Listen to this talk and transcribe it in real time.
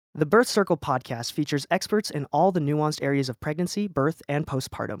The Birth Circle podcast features experts in all the nuanced areas of pregnancy, birth, and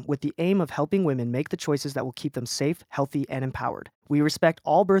postpartum with the aim of helping women make the choices that will keep them safe, healthy, and empowered. We respect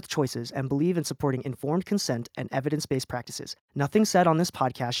all birth choices and believe in supporting informed consent and evidence-based practices. Nothing said on this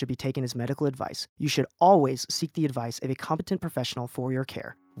podcast should be taken as medical advice. You should always seek the advice of a competent professional for your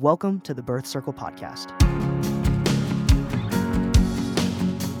care. Welcome to the Birth Circle podcast.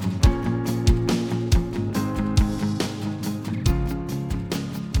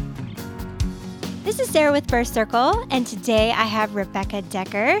 This is Sarah with Birth Circle, and today I have Rebecca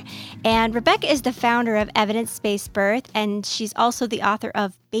Dekker. And Rebecca is the founder of Evidence-Based Birth, and she's also the author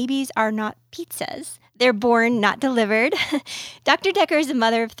of Babies Are Not Pizzas. They're born, not delivered. Dr. Dekker is a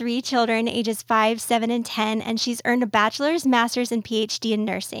mother of 3 children, ages 5, 7, and 10, and she's earned a bachelor's, master's, and PhD in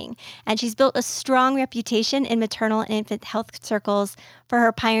nursing. And she's built a strong reputation in maternal and infant health circles for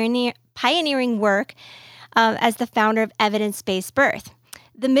her pioneering work as the founder of Evidence-Based Birth.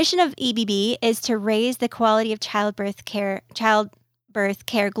 The mission of EBB is to raise the quality of childbirth care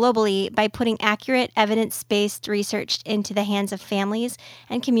globally by putting accurate, evidence-based research into the hands of families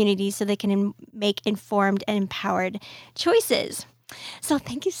and communities so they can make informed and empowered choices. So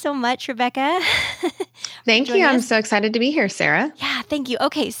thank you so much, Rebecca. Thank you. I'm so excited to be here, Sarah. Yeah, thank you.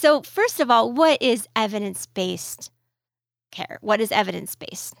 Okay, so first of all, what is evidence-based care? What is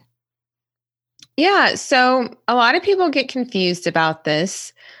evidence-based? Yeah, so a lot of people get confused about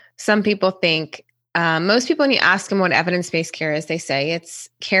this. Some people think, most people, when you ask them what evidence-based care is, they say it's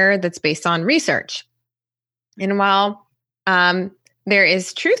care that's based on research. And while there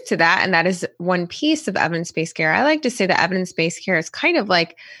is truth to that, and that is one piece of evidence-based care, I like to say that evidence-based care is kind of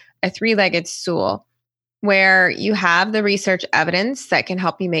like a 3-legged stool where you have the research evidence that can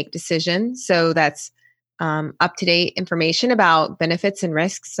help you make decisions. So that's up-to-date information about benefits and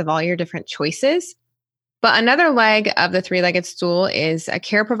risks of all your different choices. But another leg of the 3-legged stool is a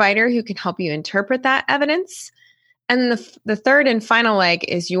care provider who can help you interpret that evidence. And the third and final leg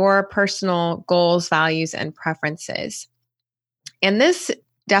is your personal goals, values, and preferences. And this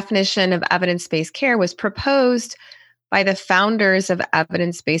definition of evidence-based care was proposed by the founders of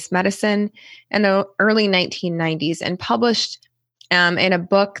evidence-based medicine in the early 1990s and published in a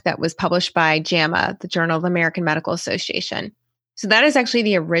book that was published by JAMA, the Journal of the American Medical Association. So that is actually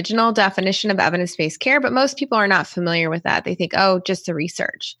the original definition of evidence-based care, but most people are not familiar with that. They think, oh, just the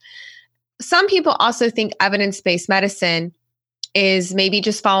research. Some people also think evidence-based medicine is maybe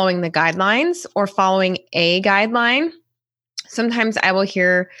just following the guidelines or following a guideline. Sometimes I will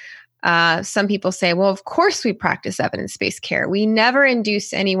hear some people say, well, of course we practice evidence-based care. We never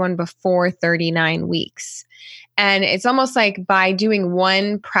induce anyone before 39 weeks. And it's almost like by doing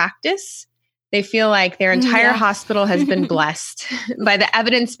one practice, they feel like their entire hospital has been blessed by the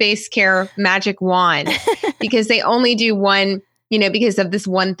evidence-based care magic wand because they only do one, because of this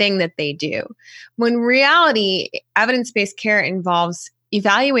one thing that they do. When in reality, evidence-based care involves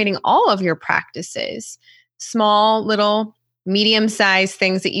evaluating all of your practices, small, little, medium-sized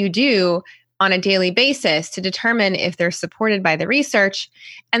things that you do on a daily basis to determine if they're supported by the research.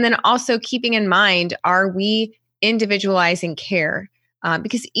 And then also keeping in mind, are we individualizing care?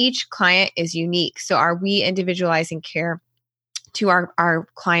 Because each client is unique. So are we individualizing care to our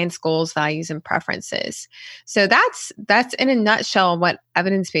clients' goals, values, and preferences? So that's in a nutshell what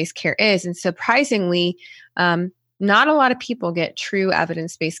evidence-based care is. And surprisingly, not a lot of people get true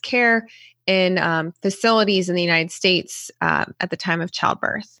evidence-based care in facilities in the United States at the time of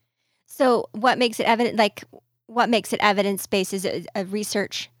childbirth. So what makes it evident? Like, what makes it evidence-based? Is it a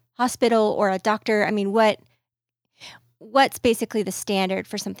research hospital or a doctor? I mean, what's basically the standard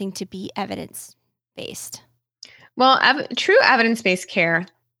for something to be evidence-based? Well, true evidence-based care,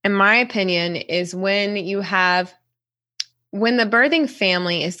 in my opinion, is when the birthing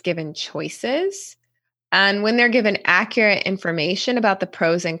family is given choices and when they're given accurate information about the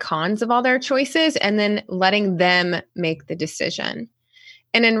pros and cons of all their choices and then letting them make the decision.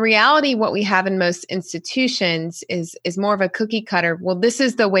 And in reality, what we have in most institutions is more of a cookie cutter. Well, this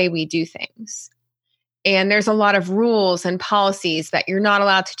is the way we do things. And there's a lot of rules and policies that you're not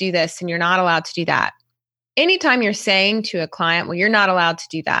allowed to do this and you're not allowed to do that. Anytime you're saying to a client, well, you're not allowed to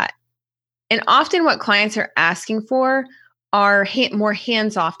do that. And often what clients are asking for are more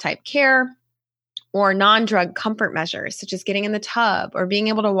hands-off type care or non-drug comfort measures, such as getting in the tub or being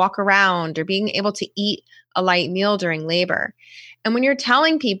able to walk around or being able to eat a light meal during labor. And when you're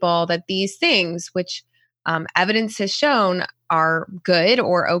telling people that these things, which evidence has shown are good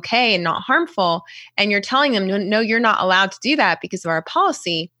or okay and not harmful, and you're telling them, no, you're not allowed to do that because of our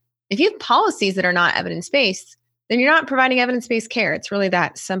policy. If you have policies that are not evidence-based, then you're not providing evidence-based care. It's really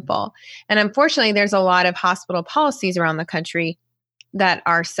that simple. And unfortunately, there's a lot of hospital policies around the country that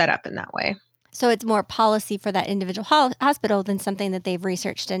are set up in that way. So it's more policy for that individual hospital than something that they've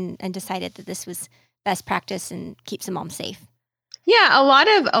researched and decided that this was best practice and keeps a mom safe. Yeah, a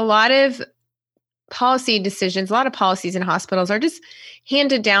lot of policy decisions, a lot of policies in hospitals are just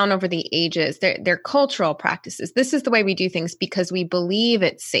handed down over the ages. They're cultural practices. This is the way we do things because we believe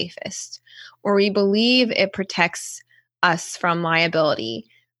it's safest, or we believe it protects us from liability.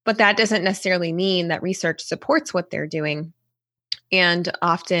 But that doesn't necessarily mean that research supports what they're doing. And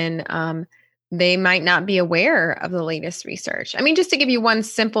often they might not be aware of the latest research. I mean, just to give you one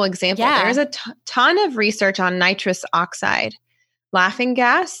simple example, there's a ton of research on nitrous oxide, laughing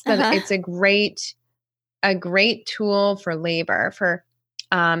gas. That it's a great tool for labor. For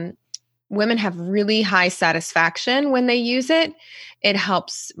women have really high satisfaction when they use it. It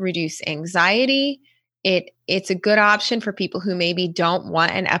helps reduce anxiety. It's a good option for people who maybe don't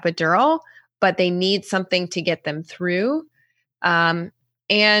want an epidural, but they need something to get them through. And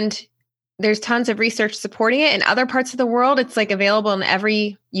there's tons of research supporting it. In other parts of the world, it's like available in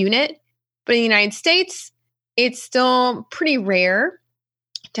every unit. But in the United States, it's still pretty rare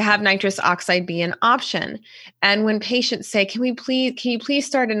to have nitrous oxide be an option. And when patients say, can you please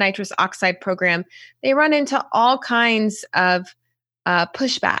start a nitrous oxide program? They run into all kinds of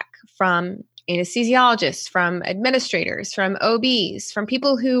pushback from anesthesiologists, from administrators, from OBs, from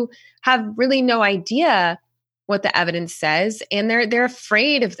people who have really no idea what the evidence says. And they're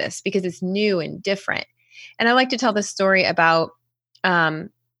afraid of this because it's new and different. And I like to tell this story about my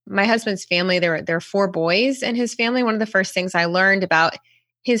husband's family. There are 4 boys in his family. One of the first things I learned about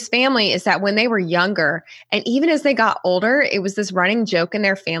his family is that when they were younger, and even as they got older, it was this running joke in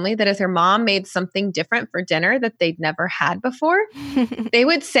their family that if their mom made something different for dinner that they'd never had before, they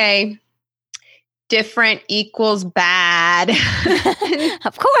would say, different equals bad.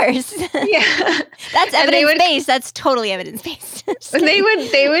 Of course. Yeah. That's evidence-based. That's totally evidence-based.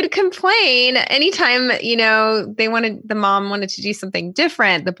 They would complain anytime, the mom wanted to do something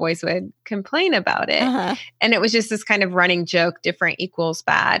different, the boys would complain about it. And it was just this kind of running joke, different equals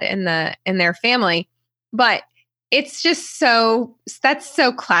bad in their family. But it's just that's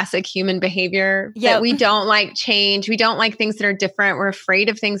so classic human behavior that we don't like change. We don't like things that are different. We're afraid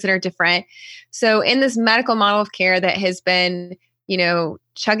of things that are different. So in this medical model of care that has been,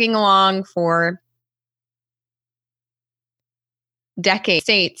 chugging along for decades,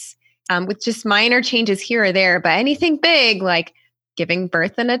 states, with just minor changes here or there, but anything big like giving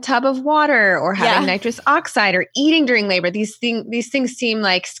birth in a tub of water or having nitrous oxide or eating during labor, these things seem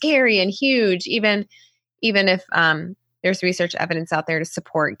like scary and huge, even if there's research evidence out there to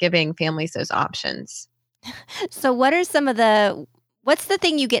support giving families those options. So what are what's the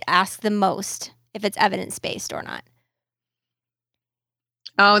thing you get asked the most if it's evidence-based or not?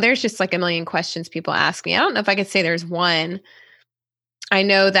 Oh, there's just like a million questions people ask me. I don't know if I could say there's one. I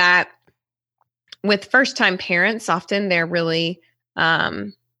know that with first-time parents, often they're really,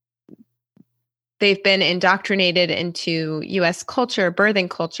 they've been indoctrinated into U.S. culture, birthing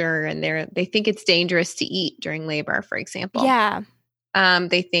culture, and they think it's dangerous to eat during labor, for example. Yeah.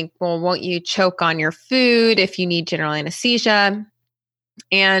 They think, well, won't you choke on your food if you need general anesthesia?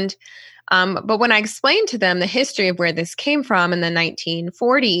 And but when I explained to them the history of where this came from in the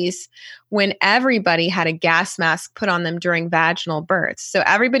 1940s, when everybody had a gas mask put on them during vaginal births. So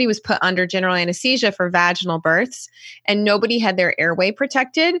everybody was put under general anesthesia for vaginal births, and nobody had their airway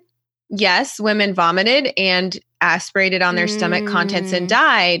protected. Yes, women vomited and aspirated on their stomach contents and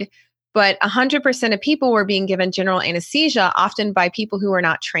died, but 100% of people were being given general anesthesia, often by people who were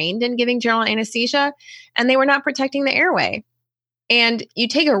not trained in giving general anesthesia, and they were not protecting the airway. And you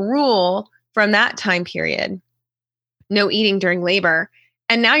take a rule from that time period, no eating during labor,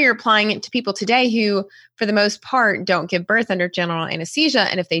 and now you're applying it to people today who, for the most part, don't give birth under general anesthesia.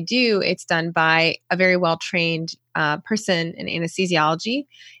 And if they do, it's done by a very well-trained person in anesthesiology,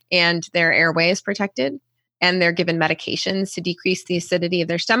 and their airway is protected, and they're given medications to decrease the acidity of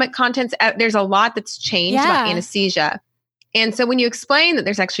their stomach contents. There's a lot that's changed about anesthesia. And so when you explain that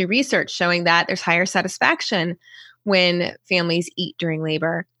there's actually research showing that there's higher satisfaction when families eat during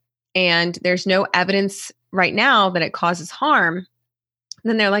labor, and there's no evidence right now that it causes harm,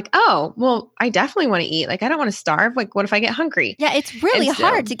 then they're like, oh, well, I definitely want to eat. Like, I don't want to starve. Like, what if I get hungry? Yeah, it's really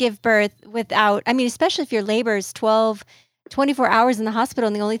hard to give birth without, especially if your labor is 24 hours in the hospital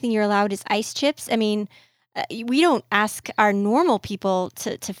and the only thing you're allowed is ice chips. We don't ask our normal people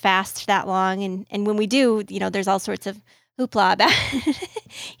to fast that long. And when we do, there's all sorts of hoopla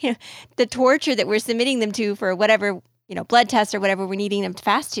about, the torture that we're submitting them to for whatever, blood test or whatever we're needing them to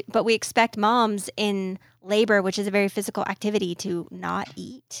fast to. But we expect moms in labor, which is a very physical activity, to not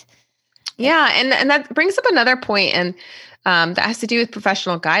eat. Yeah. And that brings up another point, and that has to do with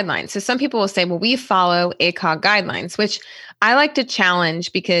professional guidelines. So some people will say, well, we follow ACOG guidelines, which I like to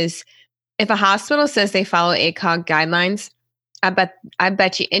challenge, because if a hospital says they follow ACOG guidelines, I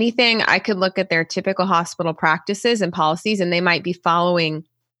bet you anything, I could look at their typical hospital practices and policies, and they might be following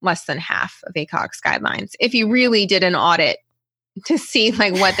less than half of ACOG's guidelines if you really did an audit to see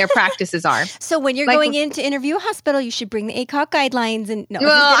like what their practices are. So when you're going in to interview a hospital, you should bring the ACOG guidelines. And no,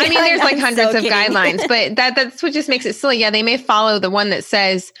 well, I mean, there's like hundreds of guidelines, but that's what just makes it silly. Yeah, they may follow the one that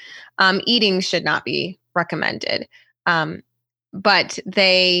says eating should not be recommended, but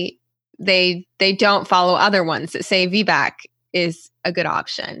they don't follow other ones that say VBAC is a good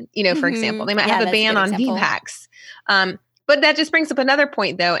option. For example, they might have a ban on VBACs. But that just brings up another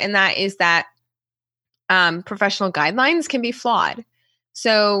point, though, and that is that professional guidelines can be flawed.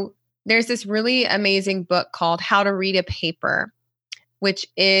 So there's this really amazing book called How to Read a Paper, which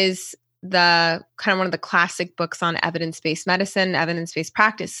is the kind of one of the classic books on evidence-based medicine, evidence-based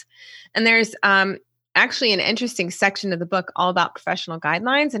practice. And there's actually an interesting section of the book all about professional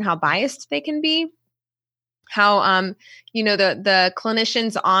guidelines and how biased they can be. How, the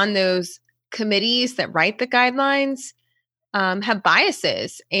clinicians on those committees that write the guidelines have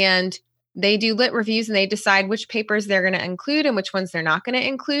biases, and they do lit reviews and they decide which papers they're going to include and which ones they're not going to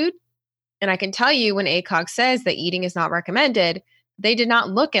include. And I can tell you, when ACOG says that eating is not recommended, they did not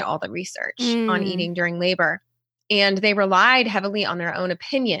look at all the research on eating during labor. And they relied heavily on their own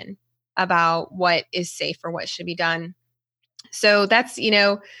opinion about what is safe or what should be done. So that's,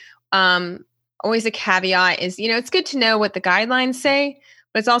 always a caveat is, it's good to know what the guidelines say,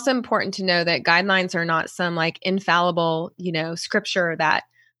 but it's also important to know that guidelines are not some like infallible, scripture that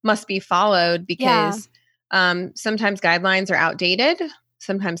must be followed, because sometimes guidelines are outdated.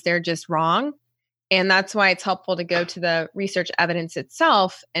 Sometimes they're just wrong. And that's why it's helpful to go to the research evidence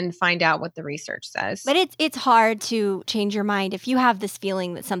itself and find out what the research says. But it's hard to change your mind if you have this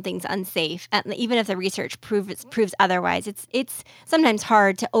feeling that something's unsafe, and even if the research proves otherwise. It's sometimes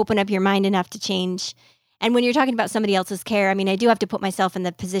hard to open up your mind enough to change. And when you're talking about somebody else's care, I mean, I do have to put myself in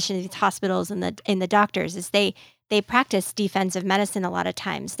the position of these hospitals and the doctors, is they practice defensive medicine a lot of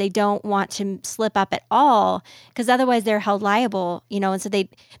times. They don't want to slip up at all, because otherwise they're held liable, and so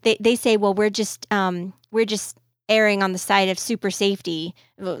they say, well, we're just erring on the side of super safety.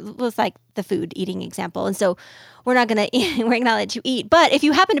 It's like the food eating example. And so we're not going to let you eat. But if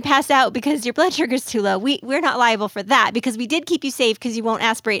you happen to pass out because your blood sugar is too low, we're not liable for that, because we did keep you safe because you won't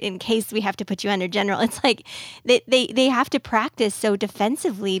aspirate in case we have to put you under general. It's like they have to practice so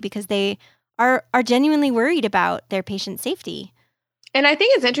defensively because they are genuinely worried about their patient's safety. And I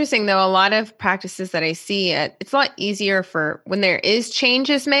think it's interesting, though, a lot of practices that I see, it's a lot easier for when there is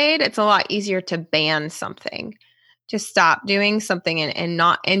changes made, it's a lot easier to ban something, to stop doing something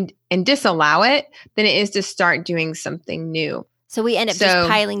and disallow it, than it is to start doing something new. So we end up just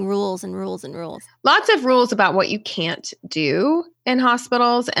piling rules and rules and rules. Lots of rules about what you can't do in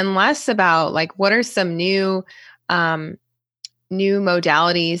hospitals, and less about like what are some new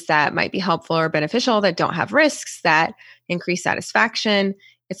modalities that might be helpful or beneficial, that don't have risks, that increase satisfaction.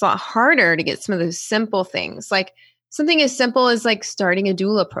 It's a lot harder to get some of those simple things, like something as simple as like starting a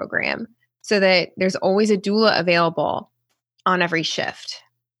doula program, so that there's always a doula available on every shift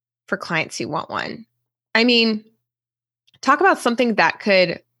for clients who want one. I mean, talk about something that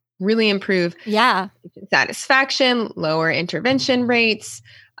could really improve satisfaction, lower intervention rates,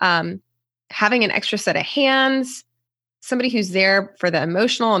 having an extra set of hands, somebody who's there for the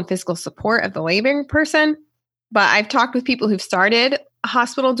emotional and physical support of the laboring person. But I've talked with people who've started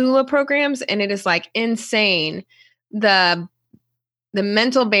hospital doula programs, and it is like insane the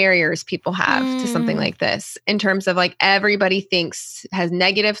mental barriers people have to something like this, in terms of like everybody has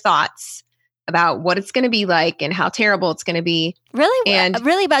negative thoughts about what it's going to be like and how terrible it's going to be. Really? And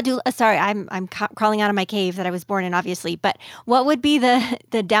really about doula? Sorry, I'm crawling out of my cave that I was born in, obviously. But what would be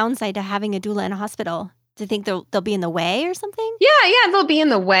the downside to having a doula in a hospital? Do you think they'll be in the way or something? Yeah, they'll be in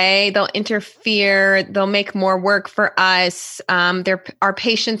the way. They'll interfere. They'll make more work for us. Our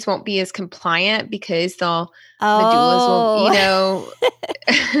patients won't be as compliant because the doulas will,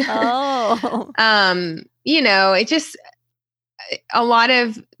 it just, a lot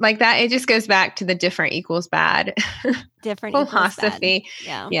of like that. It just goes back to the different equals bad. Different philosophy. Equals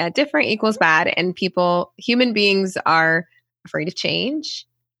bad. Yeah, different equals bad. And human beings are afraid of change.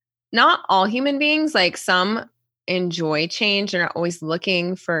 Not all human beings, like some enjoy change and are always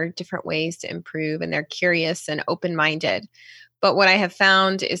looking for different ways to improve, and they're curious and open-minded. But what I have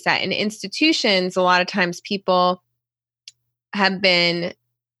found is that in institutions, a lot of times people have been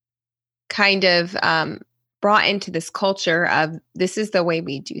kind of brought into this culture of this is the way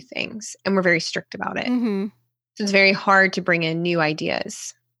we do things, and we're very strict about it. Mm-hmm. So it's very hard to bring in new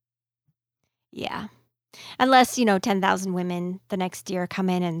ideas. Yeah. Unless, 10,000 women the next year come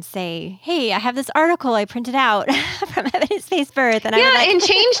in and say, hey, I have this article I printed out from evidence-based birth. And and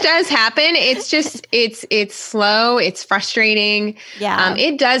change does happen. It's just, it's slow. It's frustrating. Yeah.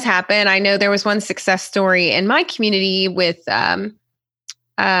 It does happen. I know there was one success story in my community with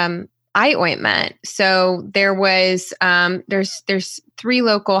eye-ointment. So there was, there's 3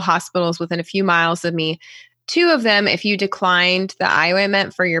 local hospitals within a few miles of me. 2 of them, if you declined the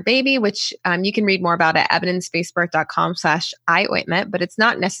eye-ointment for your baby, which you can read more about at evidencebasedbirth.com/eye-ointment, but it's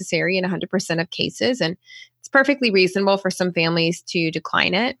not necessary in 100% of cases. And it's perfectly reasonable for some families to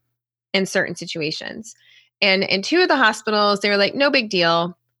decline it in certain situations. And in 2 of the hospitals, they were like, no big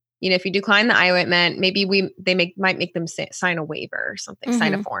deal. If you decline the eye-ointment, maybe might make them sign a waiver or something,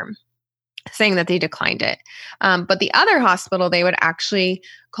 sign a form saying that they declined it. But the other hospital, they would actually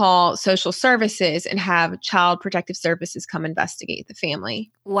call social services and have child protective services come investigate the family.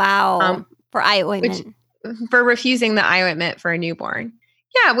 Wow. For eye-ointment. For refusing the eye-ointment for a newborn.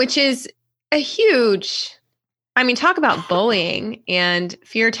 Yeah, which is a huge, talk about bullying and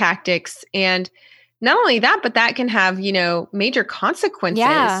fear tactics. And not only that, but that can have, major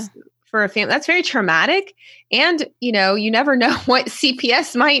consequences for a family. That's very traumatic. And, you never know what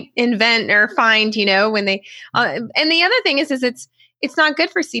CPS might invent or find, when they, and the other thing is it's not good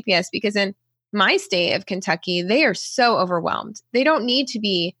for CPS because in my state of Kentucky, they are so overwhelmed. They don't need to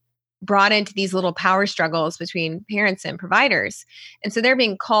be brought into these little power struggles between parents and providers. And so they're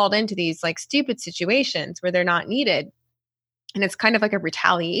being called into these like stupid situations where they're not needed. And it's kind of like a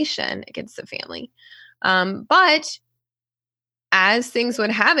retaliation against the family. But as things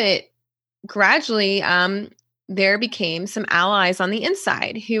would have it, gradually, there became some allies on the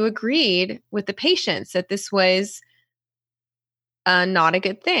inside who agreed with the patients that this was not a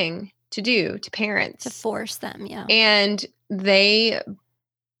good thing to do to parents. To force them, yeah. And they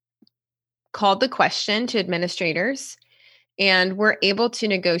called the question to administrators and were able to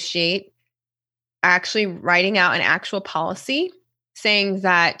negotiate actually writing out an actual policy saying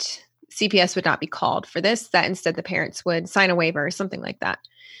that CPS would not be called for this, that instead the parents would sign a waiver or something like that.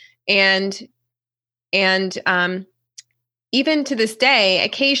 And even to this day,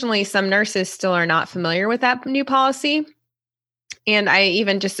 occasionally some nurses still are not familiar with that new policy. And I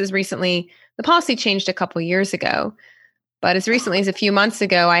even just as recently, the policy changed a couple years ago, but as recently as a few months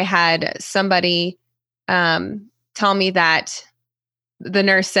ago, I had somebody tell me that the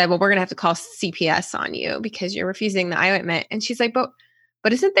nurse said, well, we're going to have to call CPS on you because you're refusing the eye-ointment. And she's like, but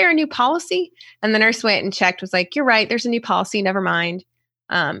isn't there a new policy? And the nurse went and checked, was like, you're right, there's a new policy, never mind.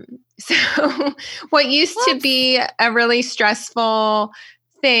 So what used to be a really stressful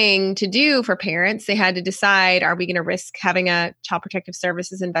thing to do for parents, they had to decide, are we going to risk having a child protective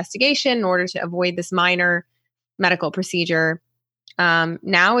services investigation in order to avoid this minor medical procedure?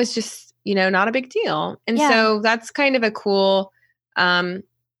 Now is just, not a big deal. And so that's kind of a cool,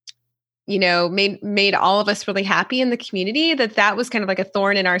 made all of us really happy in the community that was kind of like a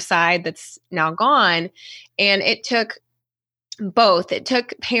thorn in our side that's now gone. And it took both. It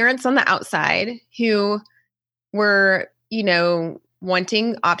took parents on the outside who were,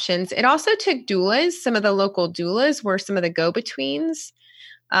 wanting options. It also took doulas. Some of the local doulas were some of the go-betweens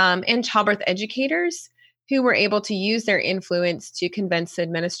and childbirth educators who were able to use their influence to convince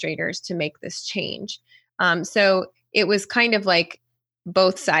administrators to make this change. So it was kind of like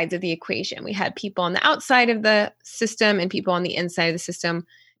both sides of the equation. We had people on the outside of the system and people on the inside of the system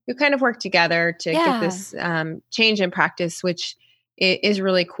who kind of worked together to get this change in practice, which is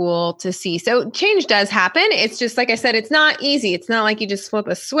really cool to see. So change does happen. It's just, like I said, it's not easy. It's not like you just flip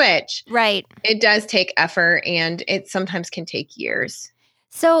a switch. Right. It does take effort and it sometimes can take years.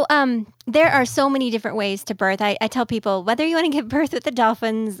 So there are so many different ways to birth. I tell people, whether you want to give birth with the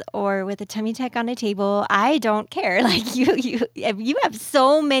dolphins or with a tummy tuck on a table, I don't care. Like you have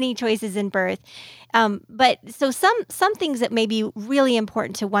so many choices in birth. But so some things that may be really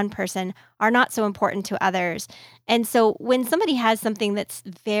important to one person are not so important to others. And so when somebody has something that's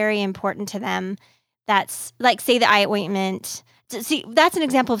very important to them, that's like, say, the eye-ointment. See, that's an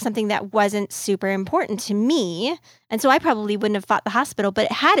example of something that wasn't super important to me. And so I probably wouldn't have fought the hospital. But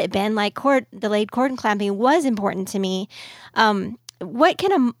had it been, like delayed cord clamping was important to me, what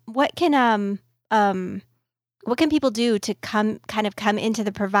can people do to come into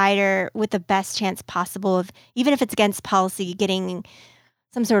the provider with the best chance possible of, even if it's against policy, getting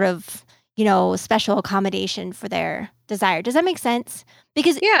some sort of, special accommodation for their desire. Does that make sense?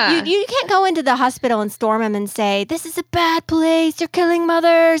 Because Yeah. you can't go into the hospital and storm them and say, this is a bad place, you're killing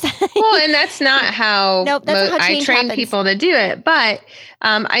mothers. Well, and that's not how, Nope, that's not how I change train happens. people to do it. But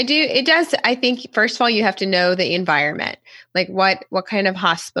I think, first of all, you have to know the environment. Like what kind of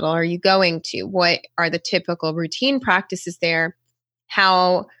hospital are you going to? What are the typical routine practices there?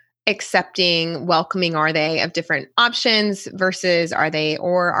 How accepting, welcoming are they of different options versus are they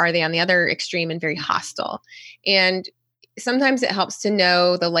on the other extreme and very hostile? And sometimes it helps to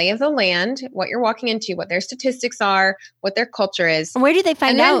know the lay of the land, what you're walking into, what their statistics are, what their culture is. Where do they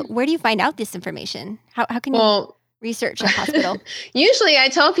find out? Where do you find out this information? How can you research a hospital? Usually I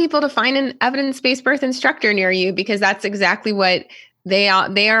tell people to find an evidence-based birth instructor near you because that's exactly what they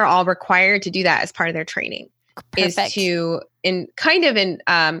are all required to do that as part of their training. Perfect. Is to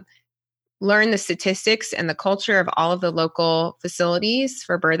learn the statistics and the culture of all of the local facilities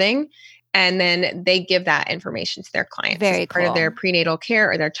for birthing. And then they give that information to their clients as part of their prenatal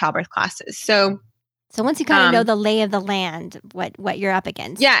care or their childbirth classes. So once you kind of know the lay of the land, what you're up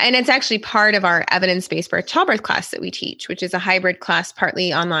against. Yeah. And it's actually part of our evidence-based birth childbirth class that we teach, which is a hybrid class,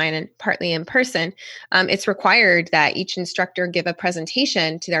 partly online and partly in person. It's required that each instructor give a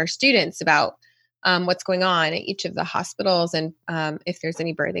presentation to their students about what's going on at each of the hospitals and if there's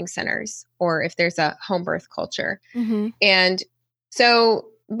any birthing centers or if there's a home birth culture. Mm-hmm. And so,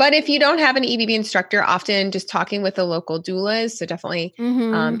 but if you don't have an EBB instructor, often just talking with the local doulas. So definitely,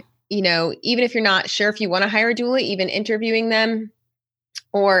 even if you're not sure if you want to hire a doula, even interviewing them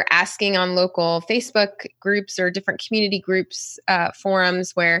or asking on local Facebook groups or different community groups,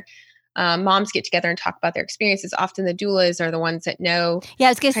 forums where moms get together and talk about their experiences. Often the doulas are the ones that know. Yeah,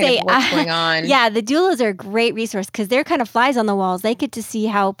 I was going to say what's going on. Yeah, the doulas are a great resource because they're kind of flies on the walls. They get to see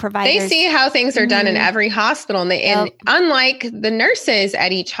how providers. They see how things are done in every hospital, and unlike the nurses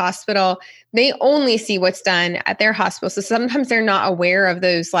at each hospital, they only see what's done at their hospital. So sometimes they're not aware of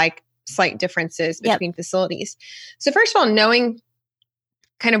those like slight differences between facilities. So first of all, knowing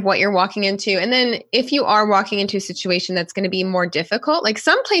kind of what you're walking into. And then if you are walking into a situation that's going to be more difficult, like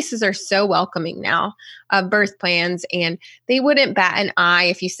some places are so welcoming now of birth plans, and they wouldn't bat an eye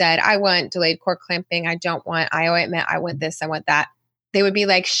if you said, I want delayed cord clamping. I don't want eye-ointment. I want this. I want that. They would be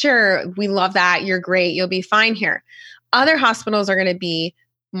like, sure, we love that. You're great. You'll be fine here. Other hospitals are going to be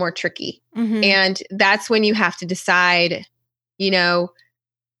more tricky. Mm-hmm. And that's when you have to decide,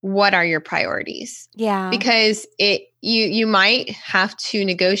 what are your priorities? Yeah. Because you might have to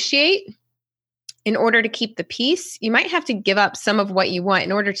negotiate in order to keep the peace. You might have to give up some of what you want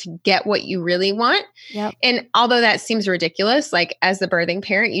in order to get what you really want. Yep. And although that seems ridiculous, like as the birthing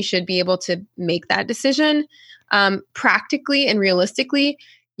parent, you should be able to make that decision. Practically and realistically,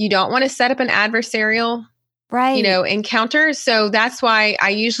 you don't want to set up an adversarial encounter. So that's why I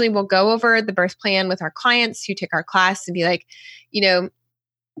usually will go over the birth plan with our clients who take our class and be like,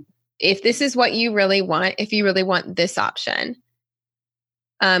 if this is what you really want, if you really want this option,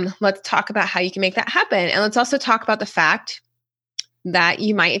 let's talk about how you can make that happen. And let's also talk about the fact that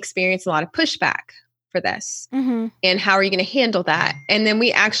you might experience a lot of pushback for this. Mm-hmm. And how are you going to handle that? And then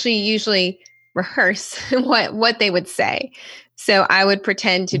we actually usually rehearse what they would say. So I would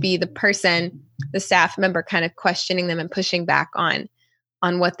pretend to be the person, the staff member, kind of questioning them and pushing back on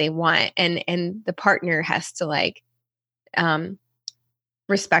what they want. And the partner has to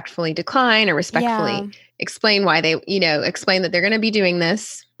respectfully decline or respectfully explain why they, explain that they're going to be doing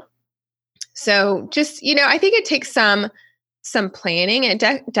this. So just, I think it takes some planning. It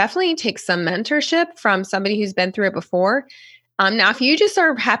definitely takes some mentorship from somebody who's been through it before. Now, if you just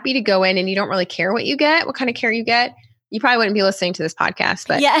are happy to go in and you don't really care what kind of care you get, you probably wouldn't be listening to this podcast.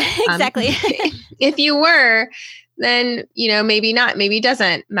 But yeah, exactly. If you were, then, maybe not, maybe it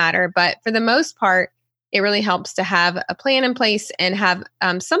doesn't matter. But for the most part, it really helps to have a plan in place and have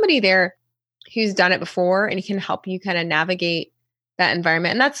somebody there who's done it before and can help you kind of navigate that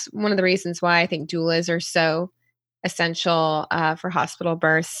environment. And that's one of the reasons why I think doulas are so essential for hospital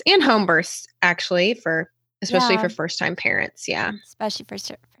births and home births, actually, especially for first-time parents. Yeah. Especially for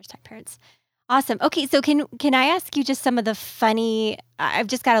first-time parents. Awesome. Okay, so can I ask you just some of the funny, I've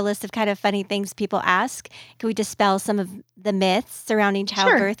just got a list of kind of funny things people ask. Can we dispel some of the myths surrounding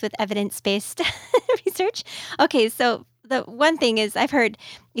childbirth with evidence-based research? Okay, so the one thing is I've heard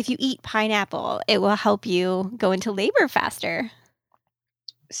if you eat pineapple, it will help you go into labor faster.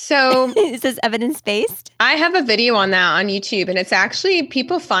 So is this evidence-based? I have a video on that on YouTube, and it's actually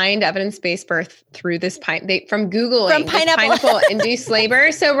people find evidence-based birth through this from Googling pineapple-induced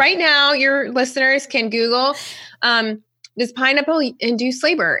labor. So right now, your listeners can Google does pineapple induce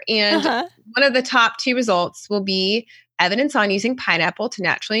labor, and one of the top 2 results will be evidence on using pineapple to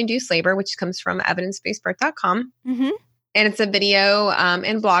naturally induce labor, which comes from evidencebasedbirth.com. Mm-hmm. And it's a video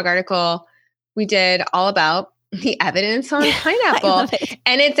and blog article we did all about the evidence on pineapple. I love it.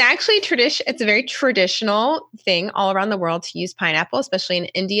 And it's actually it's a very traditional thing all around the world to use pineapple, especially in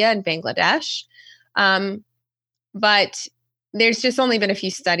India and Bangladesh. But there's just only been a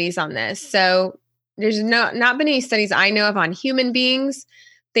few studies on this. So there's not been any studies I know of on human beings.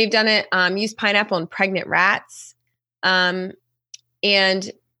 They've done it, used pineapple in pregnant rats, and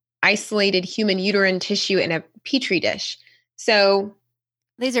isolated human uterine tissue in a petri dish. So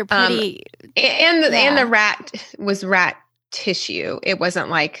these are pretty. And the rat was rat tissue. It wasn't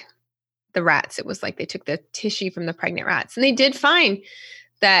like the rats. It was like they took the tissue from the pregnant rats, and they did find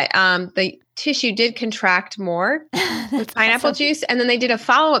that the tissue did contract more with pineapple juice. And then they did a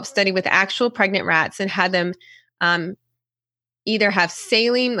follow-up study with actual pregnant rats and had them either have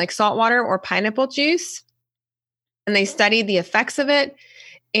saline, like salt water, or pineapple juice. And they studied the effects of it.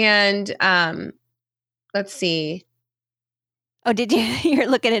 And let's see. Oh, did you? You're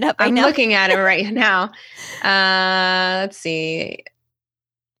looking it up right now? I'm looking at it right now. Let's see.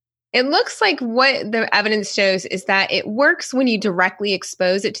 It looks like what the evidence shows is that it works when you directly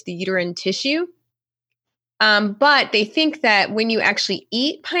expose it to the uterine tissue. But they think that when you actually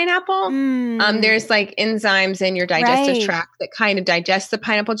eat pineapple, there's like enzymes in your digestive tract that kind of digest the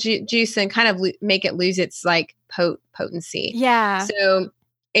pineapple juice and kind of make it lose its like potency. Yeah. So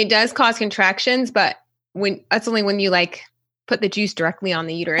it does cause contractions, but that's only when you like put the juice directly on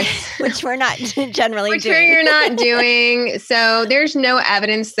the uterus. Which we're not generally Which doing. you're not doing. So there's no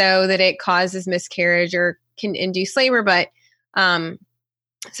evidence, though, that it causes miscarriage or can induce labor. But so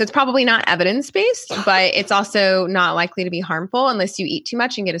it's probably not evidence-based, but it's also not likely to be harmful unless you eat too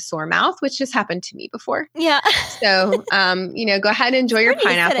much and get a sore mouth, which has happened to me before. Yeah. So, go ahead and enjoy your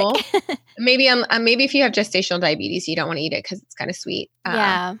pineapple. Maybe if you have gestational diabetes, you don't want to eat it because it's kind of sweet.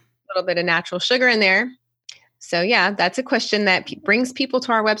 Yeah. A little bit of natural sugar in there. So yeah, that's a question that brings people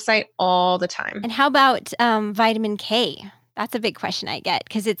to our website all the time. And how about vitamin K? That's a big question I get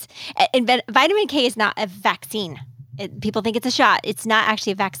because vitamin K is not a vaccine. People think it's a shot. It's not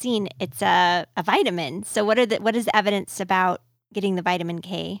actually a vaccine. It's a vitamin. So what is the evidence about getting the vitamin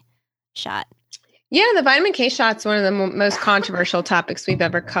K shot? Yeah, the vitamin K shot's one of the most controversial topics we've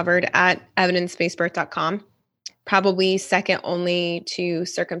ever covered at evidencebasedbirth.com. Probably second only to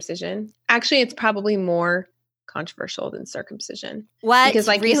circumcision. Actually, it's probably more controversial than circumcision. What? Because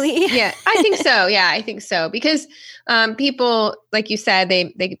really? Yeah, I think so. Yeah, I think so. Because people, like you said,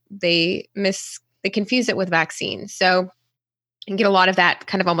 they confuse it with vaccines. So you get a lot of that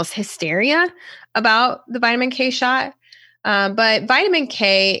kind of almost hysteria about the vitamin K shot. But vitamin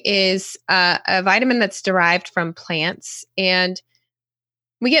K is a vitamin that's derived from plants, and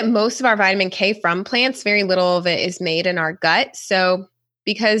we get most of our vitamin K from plants. Very little of it is made in our gut. So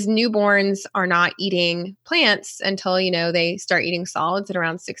because newborns are not eating plants until, they start eating solids at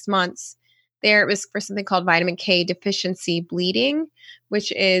around 6 months, they're at risk for something called vitamin K deficiency bleeding,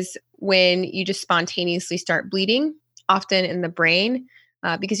 which is when you just spontaneously start bleeding, often in the brain,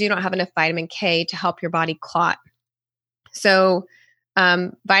 because you don't have enough vitamin K to help your body clot. So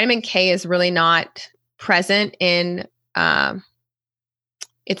vitamin K is really not present in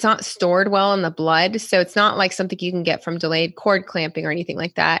it's not stored well in the blood. So it's not like something you can get from delayed cord clamping or anything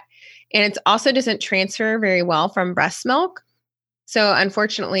like that. And it also doesn't transfer very well from breast milk. So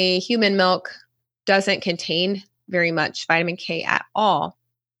unfortunately, human milk doesn't contain very much vitamin K at all.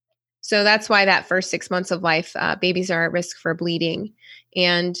 So that's why that first 6 months of life, babies are at risk for bleeding.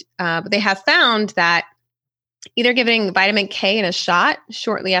 And they have found that either giving vitamin K in a shot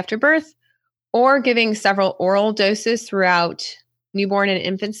shortly after birth or giving several oral doses throughout newborn and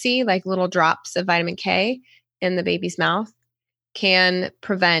infancy, like little drops of vitamin K in the baby's mouth, can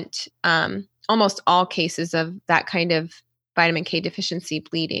prevent almost all cases of that kind of vitamin K deficiency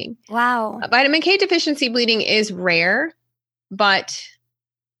bleeding. Wow. Vitamin K deficiency bleeding is rare, but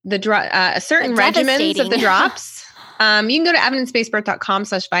certain regimens of the drops, you can go to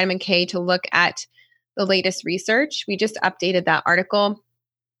evidencebasedbirth.com/vitamin K to look at the latest research. We just updated that article.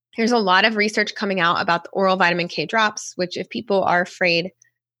 There's a lot of research coming out about the oral vitamin K drops, which if people are afraid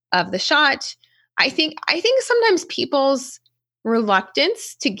of the shot, I think sometimes people's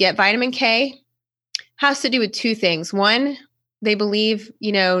reluctance to get vitamin K has to do with two things. One, they believe,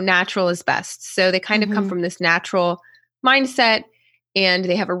 natural is best. So they kind of come from this natural mindset, and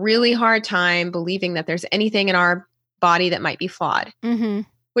they have a really hard time believing that there's anything in our body that might be flawed,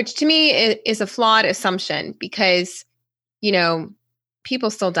 which to me is a flawed assumption because, people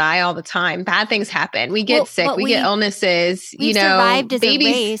still die all the time. Bad things happen. We get sick. We get illnesses. We've survived as a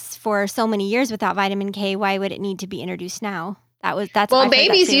race for so many years without vitamin K. Why would it need to be introduced now?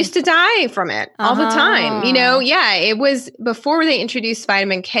 Babies used to die from it all the time. It was before they introduced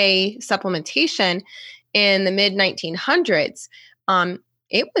vitamin K supplementation in the mid 1900s.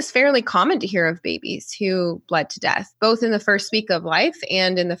 It was fairly common to hear of babies who bled to death, both in the first week of life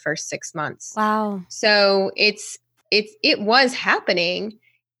and in the first 6 months. Wow. So it was happening.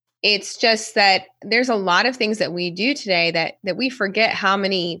 It's just that there's a lot of things that we do today that we forget how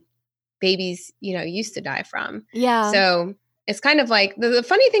many babies, used to die from. Yeah. So it's kind of like the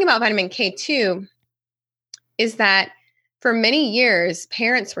funny thing about vitamin K too is that for many years,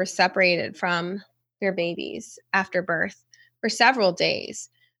 parents were separated from their babies after birth for several days.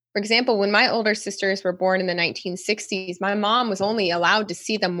 For example, when my older sisters were born in the 1960s, my mom was only allowed to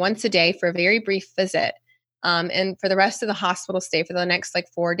see them once a day for a very brief visit. And for the rest of the hospital stay for the next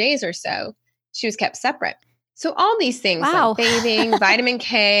 4 days or so, she was kept separate. So all these things like bathing, vitamin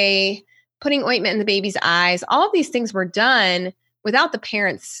K, putting ointment in the baby's eyes, all of these things were done without the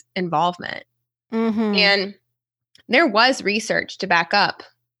parents' involvement. Mm-hmm. And there was research to back up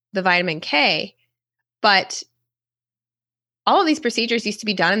the vitamin K, but all of these procedures used to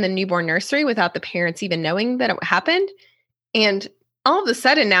be done in the newborn nursery without the parents even knowing that it happened. And all of a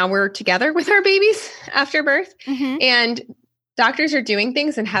sudden now we're together with our babies after birth, and doctors are doing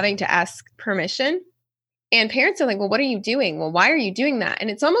things and having to ask permission. And parents are like, well, what are you doing? Well, why are you doing that? And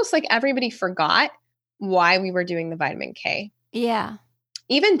it's almost like everybody forgot why we were doing the vitamin K. Yeah.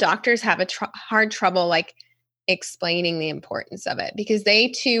 Even doctors have hard trouble explaining the importance of it because they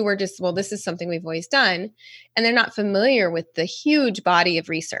too were just, well, this is something we've always done. And they're not familiar with the huge body of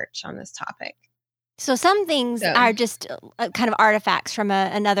research on this topic. So some things are just kind of artifacts from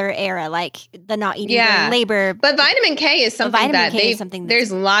another era, like the not eating during labor. But vitamin K is something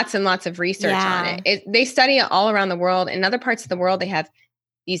there's lots and lots of research on it. They study it all around the world. In other parts of the world, they have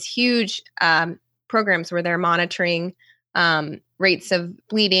these huge programs where they're monitoring rates of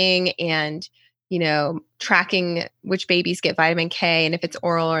bleeding and, tracking which babies get vitamin K and if it's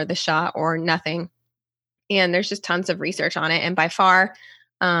oral or the shot or nothing. And there's just tons of research on it. And by far,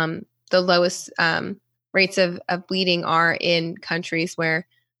 the lowest rates of bleeding are in countries where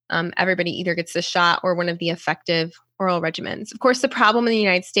everybody either gets the shot or one of the effective oral regimens. Of course, the problem in the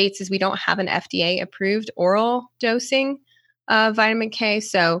United States is we don't have an FDA-approved oral dosing of vitamin K.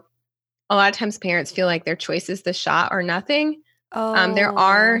 So a lot of times parents feel like their choice is the shot or nothing. There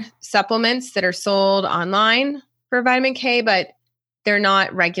are supplements that are sold online for vitamin K, but they're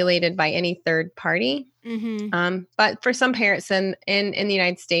not regulated by any third party. But for some parents in the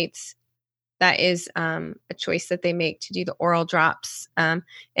United States, that is a choice that they make to do the oral drops. And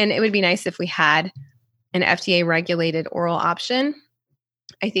it would be nice if we had an FDA-regulated oral option.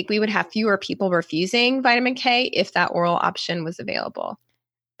 I think we would have fewer people refusing vitamin K if that oral option was available.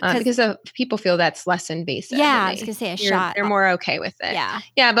 Because people feel that's less invasive. Yeah, I was going to say a shot. They're more okay with it. Yeah.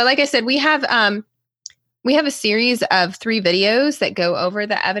 Yeah, but like I said, we have a series of 3 videos that go over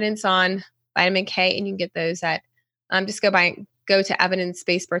the evidence on vitamin K, and you can get those at just go to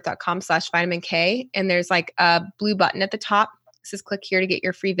evidencebasebirth.com/vitamin K, and there's a blue button at the top. It says click here to get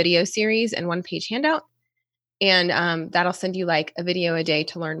your free video series and 1-page handout. And that'll send you a video a day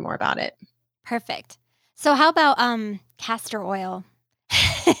to learn more about it. Perfect. So how about castor oil?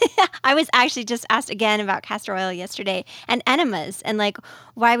 I was actually just asked again about castor oil yesterday and enemas and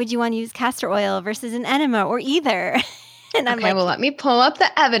why would you want to use castor oil versus an enema or either? And I'm well, let me pull up the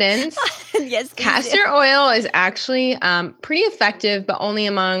evidence. Yes, castor oil is actually pretty effective, but only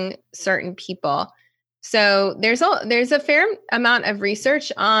among certain people. So there's a fair amount of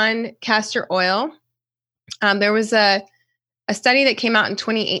research on castor oil. There was a study that came out in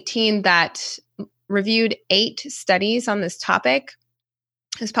 2018 that reviewed 8 studies on this topic.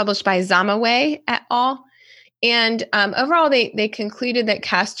 It was published by Zamaway et al. And overall, they concluded that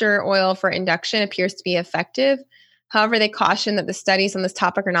castor oil for induction appears to be effective. However, they caution that the studies on this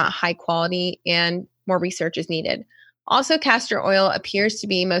topic are not high quality and more research is needed. Also, castor oil appears to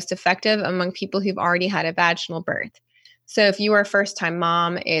be most effective among people who've already had a vaginal birth. So if you are a first-time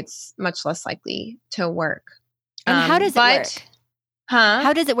mom, it's much less likely to work. And how does it work?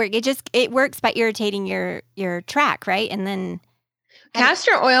 How does it work? It works by irritating your tract, right? And then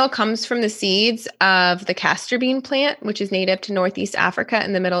castor oil comes from the seeds of the castor bean plant, which is native to Northeast Africa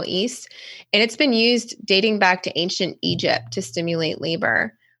and the Middle East. And it's been used dating back to ancient Egypt to stimulate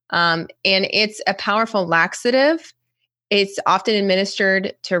labor. And it's a powerful laxative. It's often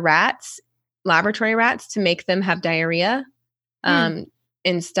administered to rats, laboratory rats, to make them have diarrhea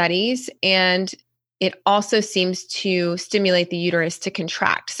in studies. And it also seems to stimulate the uterus to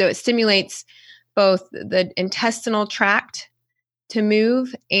contract. So it stimulates both the intestinal tract to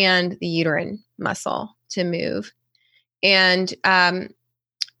move and the uterine muscle to move. And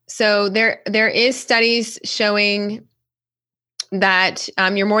so there is studies showing that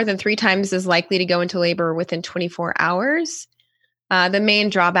you're more than 3 times as likely to go into labor within 24 hours. The main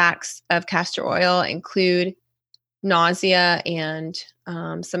drawbacks of castor oil include nausea and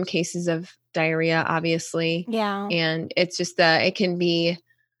some cases of diarrhea, obviously. Yeah. And it's just it can be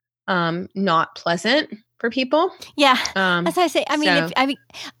not pleasant for people. Yeah. As I say, I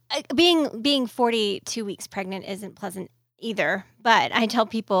mean, being 42 weeks pregnant isn't pleasant either. But I tell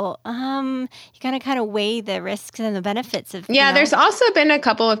people, you gotta kind of weigh the risks and the benefits of. Yeah, there's also been a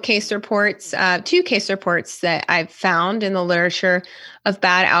couple of case reports, 2 case reports that I've found in the literature of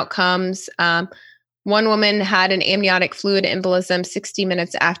bad outcomes. One woman had an amniotic fluid embolism 60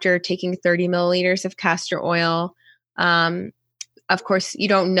 minutes after taking 30 milliliters of castor oil. Of course, you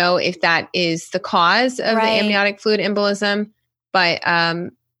don't know if that is the cause of the amniotic fluid embolism, but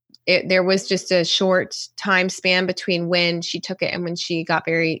there was just a short time span between when she took it and when she got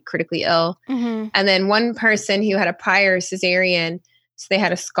very critically ill. Mm-hmm. And then one person who had a prior cesarean, so they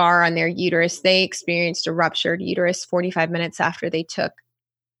had a scar on their uterus, they experienced a ruptured uterus 45 minutes after they took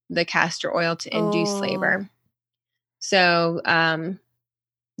the castor oil to induce labor. So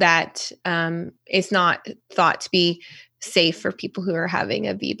that is not thought to be safe for people who are having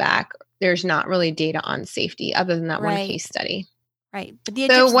a VBAC. There's not really data on safety other than that one case study. Right. But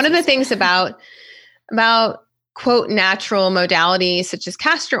so one of the things about quote natural modalities such as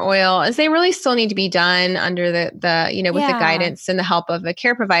castor oil is they really still need to be done under the with the guidance and the help of a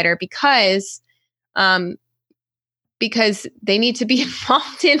care provider because they need to be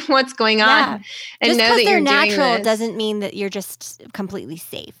involved in what's going on and just know that they're you're natural doing this. Doesn't mean that you're just completely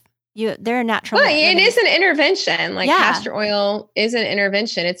safe. They're a natural. Well, it is an intervention. Like castor oil is an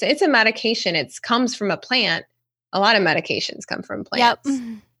intervention. It's a medication. It comes from a plant. A lot of medications come from plants. Yep.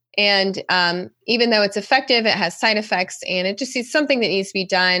 And even though it's effective, it has side effects, and it just is something that needs to be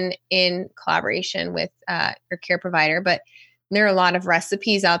done in collaboration with your care provider. But there are a lot of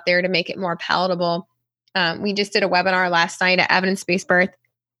recipes out there to make it more palatable. We just did a webinar last night at Evidence-Based Birth,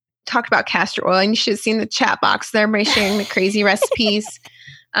 talked about castor oil, and you should have seen the chat box there. Everybody sharing the crazy recipes.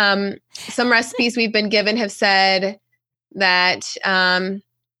 Some recipes we've been given have said that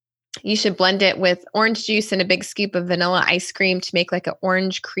you should blend it with orange juice and a big scoop of vanilla ice cream to make like an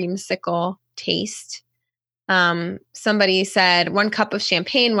orange creamsicle taste. Somebody said 1 cup of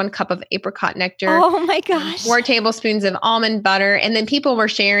champagne, 1 cup of apricot nectar. Oh my gosh. 4 tablespoons of almond butter. And then people were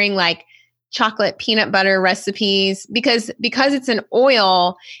sharing like chocolate peanut butter recipes because it's an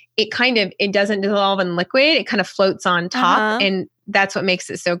oil, it doesn't dissolve in liquid. It kind of floats on top and that's what makes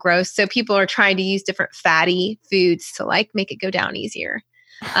it so gross. So people are trying to use different fatty foods to like make it go down easier.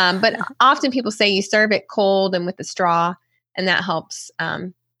 But often people say you serve it cold and with a straw, and that helps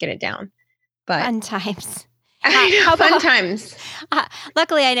get it down. But fun times. Fun times.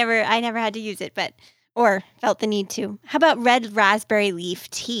 Luckily, I never had to use it, or felt the need to. How about red raspberry leaf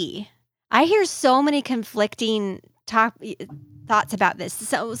tea? I hear so many conflicting thoughts about this.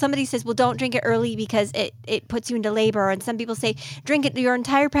 So somebody says, well, don't drink it early because it puts you into labor. And some people say, drink it your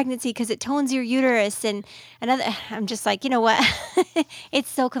entire pregnancy because it tones your uterus. And I'm just like, you know what? It's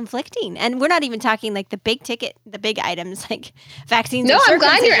so conflicting. And we're not even talking like the big items like vaccines. No, I'm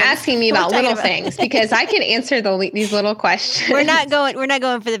glad you're asking me about little things because I can answer these little questions. We're not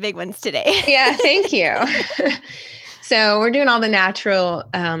going for the big ones today. Yeah, thank you. So we're doing all the natural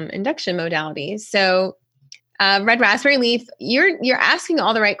induction modalities. So red raspberry leaf, you're asking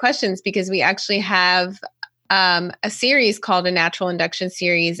all the right questions because we actually have a series called a natural induction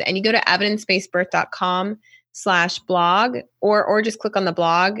series, and you go to evidencebasedbirth.com/blog or just click on the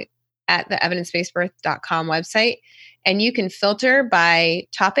blog at the evidencebasedbirth.com website, and you can filter by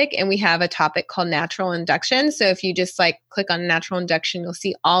topic, and we have a topic called natural induction. So if you just like click on natural induction, you'll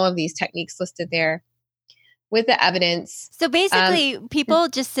see all of these techniques listed there with the evidence. So basically, people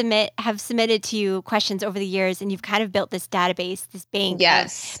just have submitted to you questions over the years, and you've kind of built this database, this bank.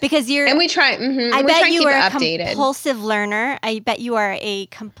 Yes. Because and we try. I bet you are a compulsive learner. I bet you are a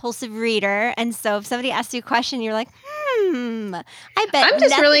compulsive reader. And so if somebody asks you a question, you're like, I bet. I'm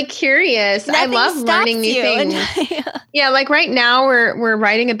just really curious. I love learning new things. Yeah, like right now we're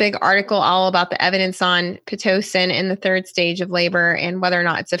writing a big article all about the evidence on Pitocin in the 3rd stage of labor and whether or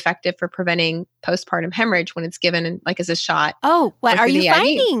not it's effective for preventing postpartum hemorrhage when it's given like as a shot. Oh, what are you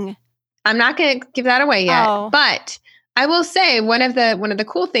finding? I'm not going to give that away yet, but I will say one of the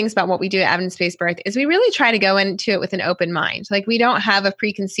cool things about what we do at evidence-based birth is we really try to go into it with an open mind. Like we don't have a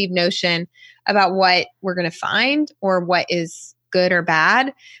preconceived notion about what we're going to find or what is good or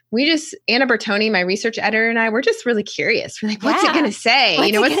bad. We just, Anna Bertoni, my research editor, and I, we're just really curious. We're like, what's it going to say?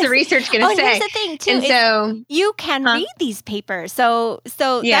 What's the research going to say? Here's the thing too. And so you can read these papers. So that's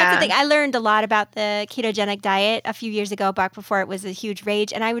the thing. I learned a lot about the ketogenic diet a few years ago, back before it was a huge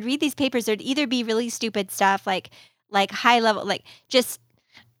rage. And I would read these papers. There'd either be really stupid stuff like high level, like just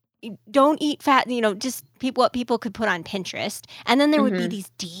don't eat fat, just what people could put on Pinterest. And then there would be these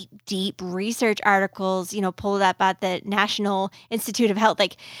deep, deep research articles, pulled up at the National Institute of Health.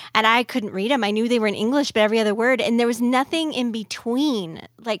 And I couldn't read them. I knew they were in English, but every other word. And there was nothing in between,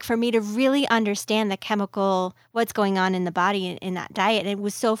 for me to really understand the chemical, what's going on in the body in that diet. And it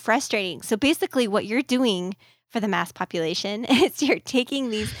was so frustrating. So basically what you're doing for the mass population is you're taking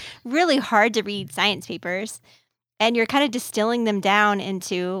these really hard to read science papers, and you're kind of distilling them down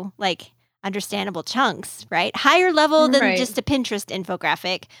into understandable chunks, right? Higher level than just a Pinterest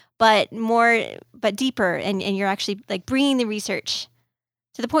infographic, but deeper. And you're actually bringing the research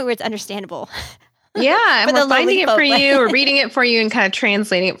to the point where it's understandable. Yeah. And we're finding it for you or reading it for you and kind of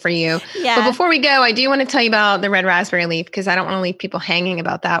translating it for you. Yeah. But before we go, I do want to tell you about the red raspberry leaf, because I don't want to leave people hanging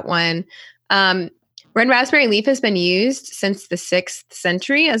about that one. Red raspberry leaf has been used since the 6th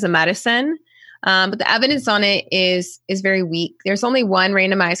century as a medicine. But the evidence on it is very weak. There's only one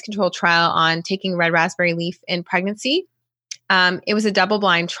randomized controlled trial on taking red raspberry leaf in pregnancy. It was a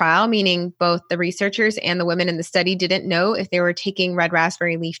double-blind trial, meaning both the researchers and the women in the study didn't know if they were taking red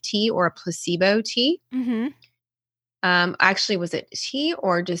raspberry leaf tea or a placebo tea. Mm-hmm. Actually, was it tea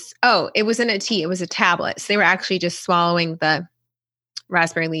or just? Oh, it wasn't a tea. It was a tablet. So they were actually just swallowing the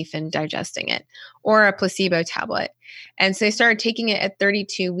raspberry leaf and digesting it, or a placebo tablet. And so they started taking it at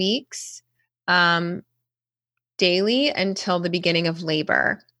 32 weeks. Daily until the beginning of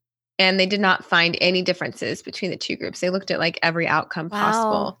labor. And they did not find any differences between the two groups. They looked at every outcome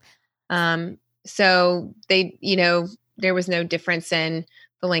possible. So they, there was no difference in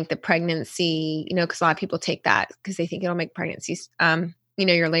the length of pregnancy, because a lot of people take that because they think it'll make pregnancies,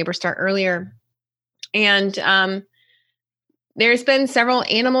 your labor start earlier. And, there's been several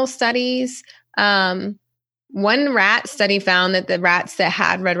animal studies. One rat study found that the rats that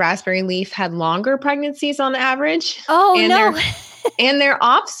had red raspberry leaf had longer pregnancies on average. Oh, no. And their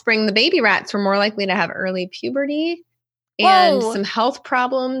offspring, the baby rats, were more likely to have early puberty and some health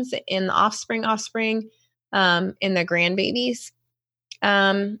problems in the offspring, in the grandbabies.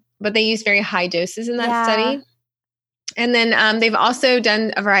 But they used very high doses in that study. And then they've also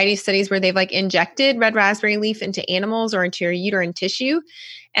done a variety of studies where they've injected red raspberry leaf into animals or into your uterine tissue.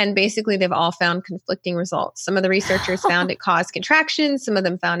 And basically they've all found conflicting results. Some of the researchers found it caused contractions. Some of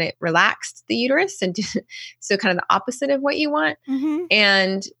them found it relaxed the uterus. And so kind of the opposite of what you want. Mm-hmm.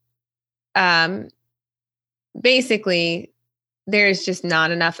 And basically there's just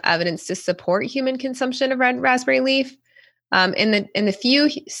not enough evidence to support human consumption of red raspberry leaf. In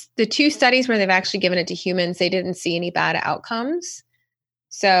the two studies where they've actually given it to humans, they didn't see any bad outcomes.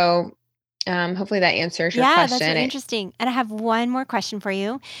 So hopefully that answers your question. Yeah, that's really interesting. And I have one more question for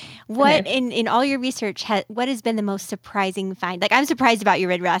you. What in all your research, what has been the most surprising find? I'm surprised about your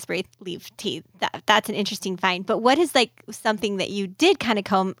red raspberry leaf tea. That's an interesting find. But what is something that you did kind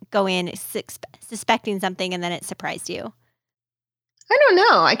of go in suspecting something and then it surprised you? I don't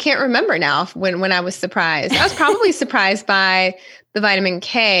know. I can't remember now when I was surprised. I was probably surprised by the vitamin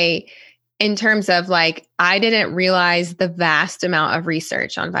K in terms of I didn't realize the vast amount of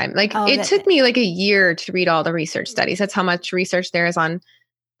research on vitamin. It took me a year to read all the research studies. That's how much research there is on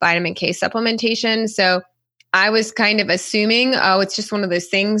vitamin K supplementation. So I was kind of assuming, it's just one of those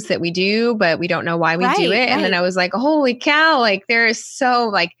things that we do, but we don't know why we do it. And then I was like, holy cow, there is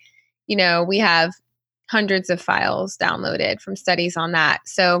so we have hundreds of files downloaded from studies on that.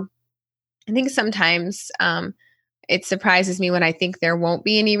 So I think sometimes it surprises me when I think there won't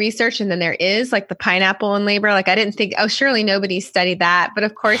be any research and then there is, the pineapple in labor. I didn't think, surely nobody studied that. But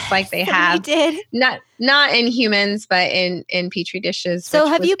of course, they have. Did. Not in humans, but in Petri dishes. So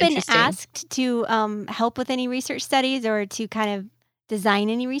have you been asked to help with any research studies or to kind of design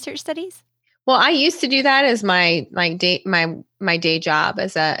any research studies? Well, I used to do that as my day job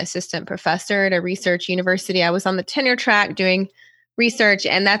as an assistant professor at a research university. I was on the tenure track doing research,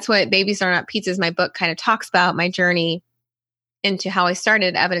 and that's what Babies Are Not Pizzas, my book, kind of talks about, my journey into how I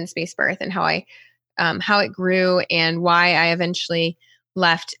started evidence-based birth and how it grew and why I eventually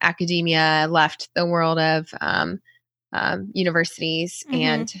left academia, left the world of universities, mm-hmm.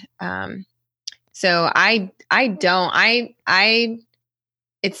 and so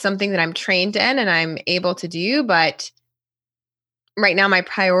it's something that I'm trained in and I'm able to do, but right now my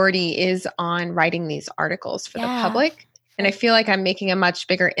priority is on writing these articles for the public. And I feel like I'm making a much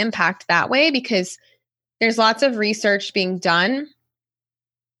bigger impact that way because there's lots of research being done,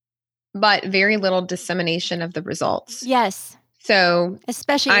 but very little dissemination of the results. Yes. So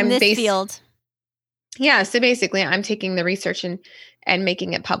especially in this field. Yeah. So basically I'm taking the research and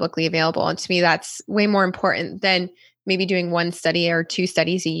making it publicly available. And to me, that's way more important than maybe doing one study or two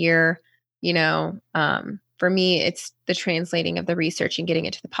studies a year. For me, it's the translating of the research and getting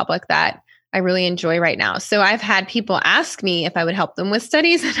it to the public that I really enjoy right now. So I've had people ask me if I would help them with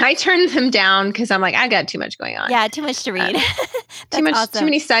studies, and I turn them down because I'm like, I got too much going on. Yeah, too much to read. Too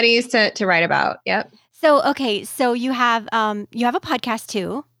many studies to write about. Yep. So so you have a podcast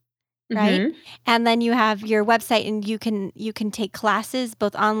too, right? Mm-hmm. And then you have your website, and you can take classes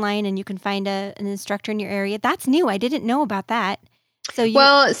both online, and you can find an instructor in your area. That's new. I didn't know about that. So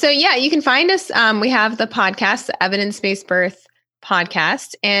you can find us. We have the podcast, the Evidence-Based Birth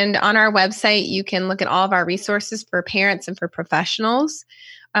Podcast, and on our website you can look at all of our resources for parents and for professionals.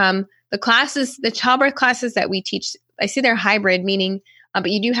 The classes, the childbirth classes that we teach, I see they're hybrid, meaning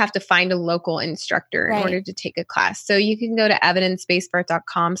but you do have to find a local instructor in order to take a class. So you can go to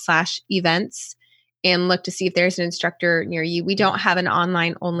evidencebasedbirth.com/events and look to see if there's an instructor near you. We don't have an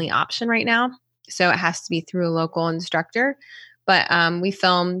online only option right now, so it has to be through a local instructor. But we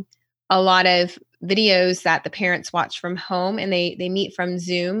film a lot of videos that the parents watch from home, and they meet from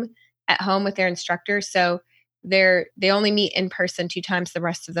Zoom at home with their instructor. So they only meet in person 2 times. The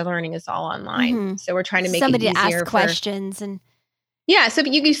rest of the learning is all online. Mm-hmm. So we're trying to make somebody it easier to ask questions and. Yeah, so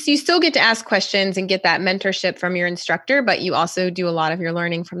you still get to ask questions and get that mentorship from your instructor, but you also do a lot of your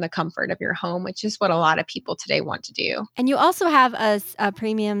learning from the comfort of your home, which is what a lot of people today want to do. And you also have a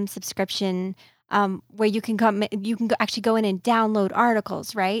premium subscription where you can actually go in and download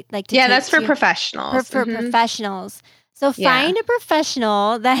articles, right? That's for professionals. For professionals. So find a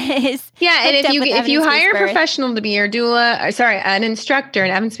professional that is and if you hire a professional to be your doula, an instructor,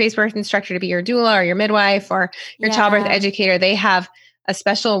 an evidence-based birth instructor to be your doula or your midwife or your childbirth educator, we have a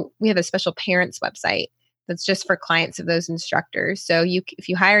special parents website that's just for clients of those instructors. So if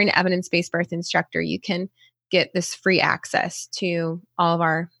you hire an evidence-based birth instructor, you can get this free access to all of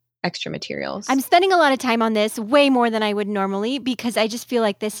our extra materials. I'm spending a lot of time on this, way more than I would normally, because I just feel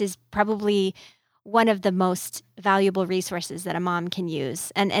like this is probably one of the most valuable resources that a mom can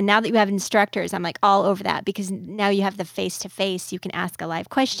use. And now that you have instructors, I'm like all over that, because now you have the face-to-face. You can ask a live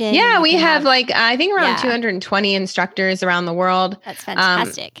question. Yeah, we have I think around 220 instructors around the world. That's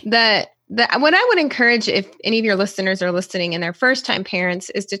fantastic. What I would encourage, if any of your listeners are listening and they're first-time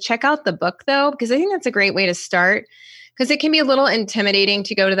parents, is to check out the book, though, because I think that's a great way to start, because it can be a little intimidating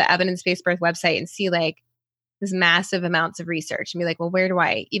to go to the Evidence-Based Birth website and see this massive amounts of research and be like, well, where do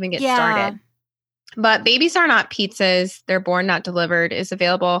I even get started? But Babies Are Not Pizzas, They're Born Not Delivered is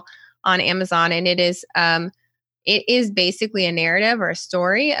available on Amazon. And it is basically a narrative or a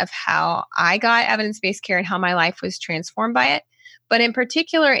story of how I got evidence-based care and how my life was transformed by it. But in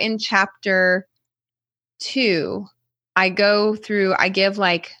particular, in chapter 2, I give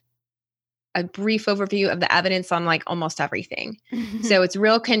a brief overview of the evidence on almost everything. So it's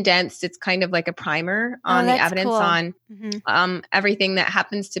real condensed. It's kind of like a primer on the evidence on everything that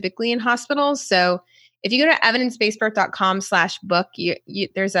happens typically in hospitals. So if you go to evidencebasedbirth.com/book,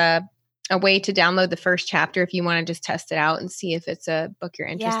 there's a way to download the first chapter if you want to just test it out and see if it's a book you're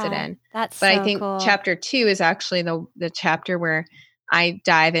interested in. But I think chapter 2 is actually the chapter where I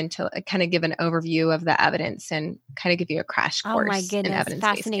dive into kind of give an overview of the evidence and kind of give you a crash course. Oh my goodness, in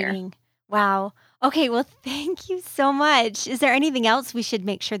evidence-based fascinating. Care. Wow. Okay, well, thank you so much. Is there anything else we should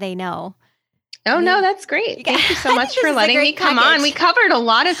make sure they know? Oh, no, that's great. Thank you so much for letting me come on. We covered a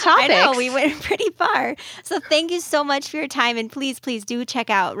lot of topics. I know, we went pretty far. So thank you so much for your time. And please do check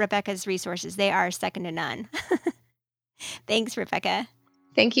out Rebecca's resources. They are second to none. Thanks, Rebecca.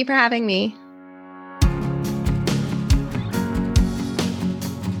 Thank you for having me.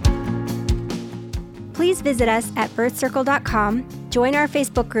 Please visit us at birthcircle.com, join our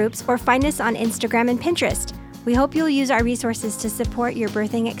Facebook groups, or find us on Instagram and Pinterest. We hope you'll use our resources to support your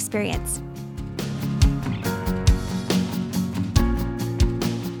birthing experience.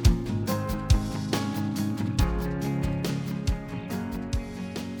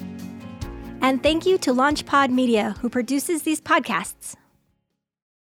 And thank you to LaunchPod Media, who produces these podcasts.